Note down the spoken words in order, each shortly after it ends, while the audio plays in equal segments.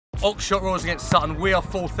Oxshott Royals against Sutton. We are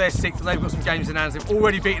 4th, they're 6th, and they've got some games in hands. They've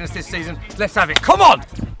already beaten us this season. Let's have it. Come on!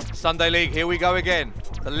 Sunday League, here we go again.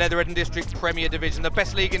 The Leatherhead District Premier Division, the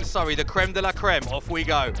best league in Surrey, the creme de la creme. Off we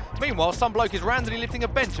go. Meanwhile, some bloke is randomly lifting a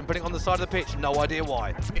bench and putting it on the side of the pitch. No idea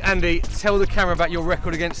why. Andy, tell the camera about your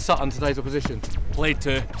record against Sutton, today's opposition. Played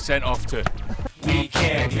 2, sent off 2. We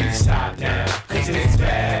can't be stopped now, cause it's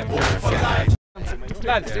bad boy for life.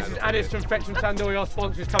 Lads, this is Anis from Fetch and Tandoori, our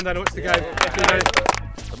sponsors. Come down and watch the game.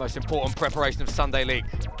 The most important preparation of Sunday League,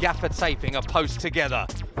 gaffer taping a post together.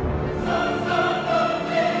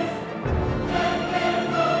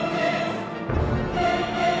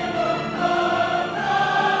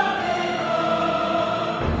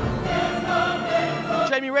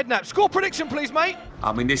 Jamie Redknapp, score prediction please, mate.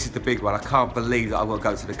 I mean, this is the big one. I can't believe that I want to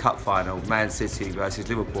go to the cup final, Man City versus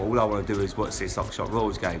Liverpool. All I want to do is watch this Oxshott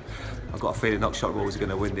Royals game. I've got a feeling Oxshott Royals are going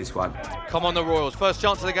to win this one. Come on the Royals, first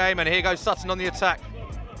chance of the game, and here goes Sutton on the attack.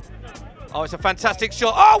 Oh, it's a fantastic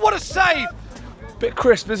shot. Oh, what a save! Bit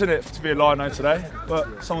crisp, isn't it, to be a lino today?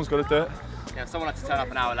 But someone's got to do it. Yeah, someone had to turn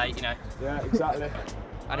up an hour late, you know. Yeah, exactly.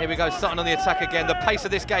 And here we go, Sutton on the attack again. The pace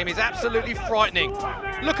of this game is absolutely frightening.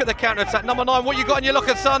 Look at the counter-attack. Number 9, what you got in your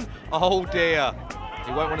locker, son? Oh, dear.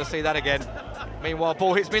 You won't want to see that again. Meanwhile,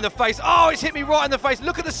 ball hits me in the face. Oh, it's hit me right in the face.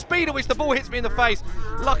 Look at the speed at which the ball hits me in the face.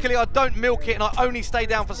 Luckily, I don't milk it, and I only stay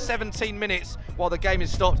down for 17 minutes while the game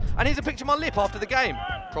is stopped. And here's a picture of my lip after the game.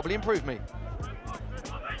 Probably improved me.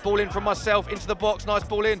 Ball in from myself, into the box. Nice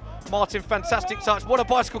ball in. Martin, fantastic touch. What a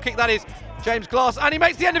bicycle kick that is. James Glass, and he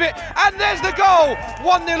makes the end of it, and there's the goal!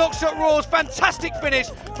 1-0 Oxshott Royals, fantastic finish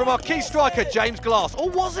from our key striker, James Glass. Or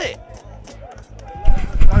was it?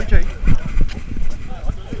 OG.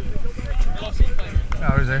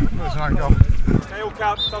 No, is it? That's right, goal. They all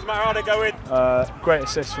count, doesn't matter how they go in. Great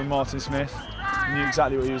assist from Martin Smith. He knew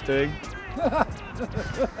exactly what he was doing.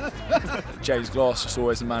 James Glass, just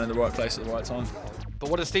always the man in the right place at the right time. But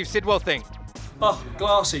what does Steve Sidwell think? Oh,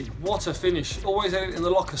 Glassy, what a finish. Always had it in the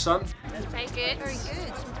locker, son. Very good. Very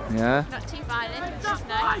good. Yeah. Not too violent, which is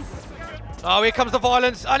nice. Oh, here comes the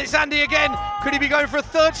violence, and it's Andy again. Could he be going for a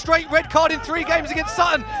 3rd straight red card in 3 games against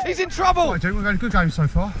Sutton? He's in trouble. Right, Duke, we've had a good game so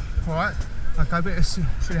far. All right. Okay, a bit of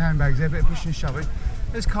silly handbags there, a bit of pushing and shoving.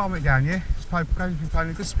 Let's calm it down, yeah? Just play, playing in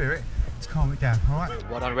a good spirit. Let's calm it down, all right?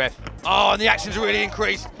 Well done, ref. Oh, and the action's really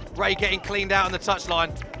increased. Ray getting cleaned out on the touchline.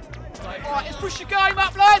 All right, let's push the game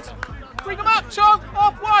up, lads. Bring them up, Tom,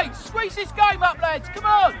 halfway. Squeeze this game up, lads. Come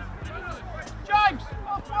on. James,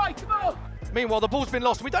 halfway, come on. Meanwhile, the ball's been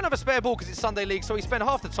lost. We don't have a spare ball because it's Sunday League, so he spent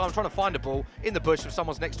half the time trying to find a ball in the bush of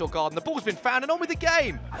someone's next door garden. The ball's been found and on with the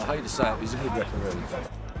game. I hate to say it, he's a good referee.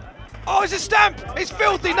 Oh, it's a stamp! It's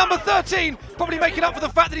filthy, number 13. Probably making up for the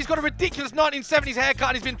fact that he's got a ridiculous 1970s haircut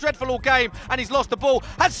and he's been dreadful all game and he's lost the ball.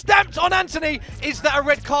 Has stamped on Anthony. Is that a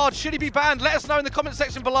red card? Should he be banned? Let us know in the comment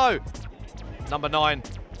section below. Number 9.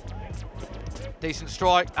 Decent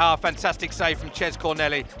strike. Ah, fantastic save from Ches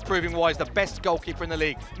Cornelli, proving why he's the best goalkeeper in the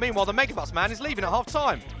league. Meanwhile, the Megabus man is leaving at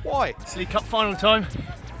half-time. Why? It's League Cup final time.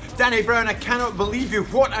 Danny Brown, I cannot believe you.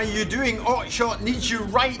 What are you doing? Oxshott needs you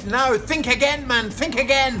right now. Think again, man. Think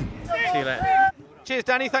again. See you later. Cheers,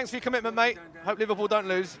 Danny. Thanks for your commitment, mate. Hope Liverpool don't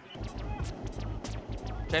lose.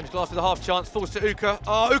 James Glass with a half chance. Falls to Uka.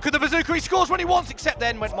 Oh, Uka the bazooka. He scores when he wants, except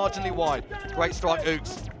then went marginally wide. Great strike,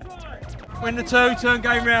 Ooks. Win the 2, turn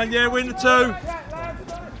game round, yeah, win the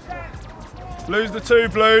 2. Lose the 2,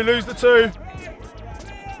 Blue, lose the 2.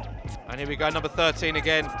 And here we go, number 13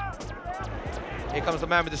 again. Here comes the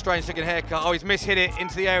man with the strange-looking haircut. Oh, he's mishit it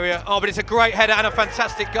into the area. Oh, but it's a great header and a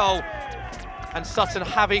fantastic goal. And Sutton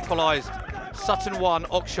have equalised. Sutton 1,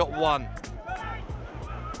 Oxshott 1.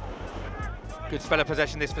 Good spell of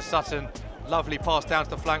possession this for Sutton. Lovely pass down to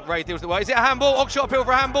the flank. Ray deals the way. Is it a handball? Oxshott appeal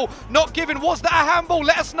for a handball. Not given. Was that a handball?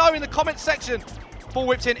 Let us know in the comments section. Ball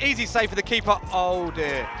whipped in. Easy save for the keeper. Oh,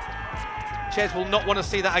 dear. Ches will not want to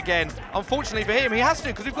see that again. Unfortunately for him, he has to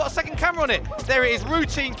because we've got a second camera on it. There it is.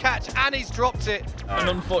 Routine catch, and he's dropped it. An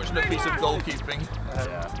unfortunate piece of goalkeeping.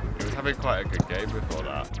 Yeah, he was having quite a good game before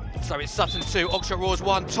that. So it's Sutton 2, Oxshott Royals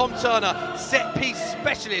 1. Tom Turner, set-piece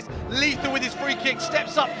specialist, lethal with his free kick,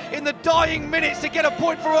 steps up in the dying minutes to get a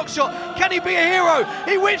point for Oxshott. Can he be a hero?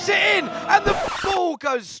 He whips it in, and the ball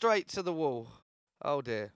goes straight to the wall. Oh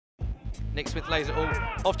dear. Nick Smith lays it all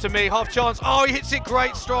off to me, half chance. Oh, he hits it,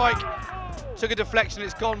 great strike. Took a deflection,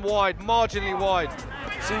 it's gone wide, marginally wide.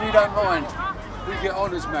 See, we don't mind. We get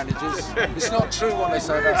on as managers. It's not true what they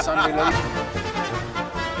say about Sunday League.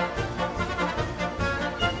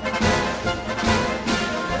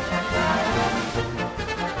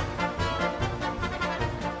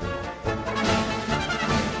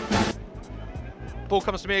 Ball ball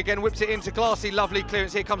comes to me again, whips it into Glassy, lovely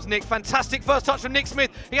clearance. Here comes Nick, fantastic first touch from Nick Smith.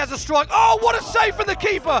 He has a strike. Oh, what a save from the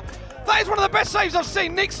keeper! That is one of the best saves I've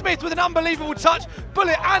seen. Nick Smith with an unbelievable touch,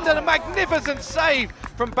 bullet, and a magnificent save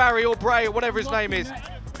from Barry or Bray, or whatever his name is.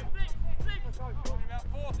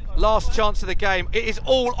 Last chance of the game. It is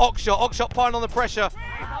all Oxshott. Oxshott piling on the pressure.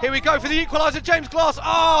 Here we go for the equaliser, James Glass.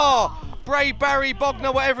 Oh! Bray, Barry,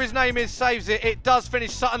 Bogner, whatever his name is, saves it. It does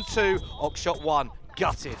finish Sutton 2, Oxshott 1.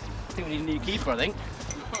 Gutted. I think we need a new keeper, I think.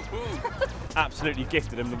 Absolutely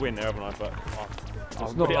gifted him the win there, haven't I? But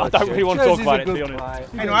I don't really want to talk about it, to be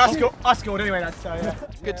honest. Anyway, I scored anyway, lads, so yeah.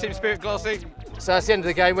 Good team spirit, Glassy. So that's the end of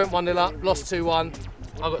the game. Went 1-0 up, lost 2-1.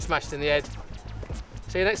 I got smashed in the head.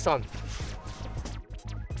 See you next time.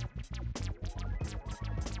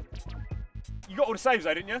 You got all the saves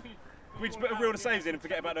though, didn't you? We just put all the saves in and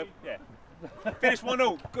forget about the... Yeah. Finished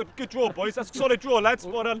 1-0. Good draw, boys. That's a solid draw, lads.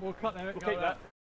 Well done. We'll keep that.